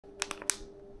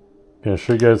I'm going to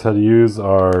show you guys how to use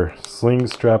our sling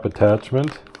strap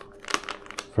attachment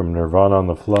from Nirvana on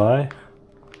the Fly.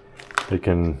 They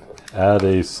can add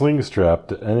a sling strap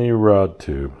to any rod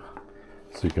tube,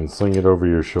 so you can sling it over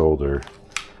your shoulder.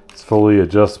 It's fully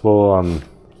adjustable on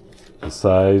the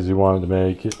size you want it to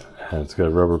make it, and it's got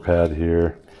a rubber pad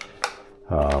here.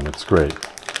 It's great.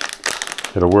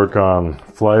 It'll work on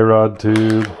fly rod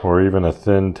tube or even a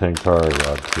thin Tenkara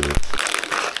rod tube.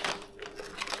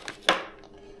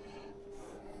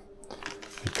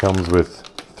 It comes with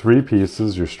 3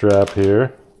 pieces, your strap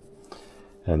here,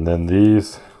 and then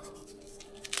these,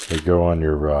 they go on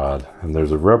your rod. And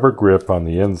there's a rubber grip on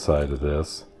the inside of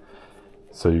this.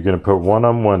 So you're going to put one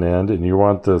on one end, and you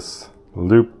want this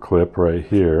loop clip right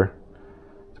here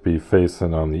to be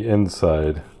facing on the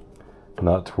inside,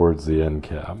 not towards the end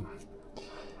cap.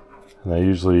 And I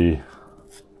usually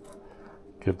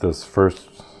get this first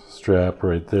strap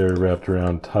right there wrapped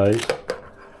around tight.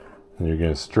 And you're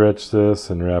going to stretch this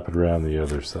and wrap it around the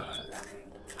other side.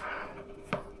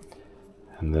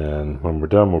 And then when we're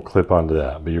done, we'll clip onto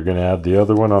that. But you're going to add the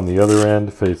other one on the other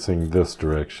end facing this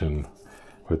direction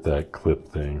with that clip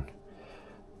thing.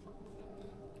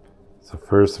 So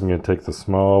first I'm going to take the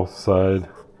small side,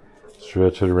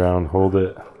 stretch it around, hold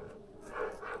it,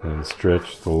 and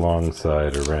stretch the long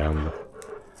side around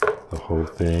the whole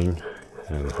thing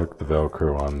and hook the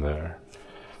Velcro on there.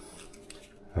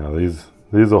 Now these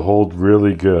will hold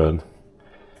really good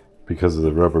because of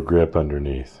the rubber grip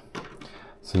underneath.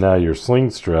 So now your sling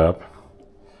strap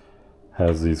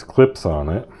has these clips on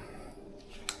it.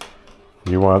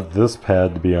 You want this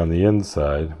pad to be on the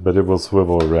inside, but it will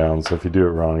swivel around, so if you do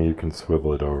it wrong you can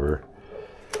swivel it over.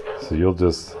 So you'll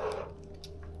just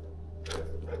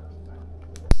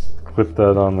clip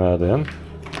that on that end.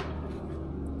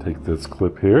 Take this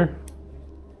clip here,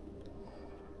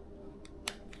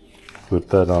 clip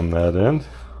that on that end.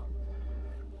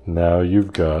 Now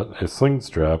you've got a sling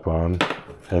strap on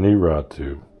any rod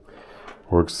tube.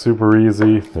 Works super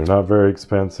easy. They're not very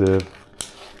expensive.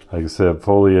 Like I said,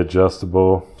 fully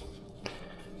adjustable.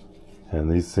 And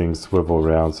these things swivel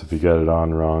around, so if you got it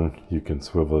on wrong, you can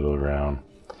swivel it around.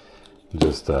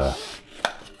 Just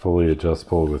fully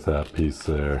adjustable with that piece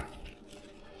there.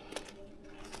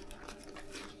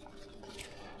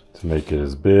 To make it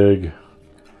as big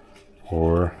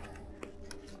or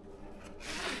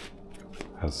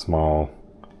as small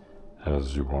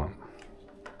as you want.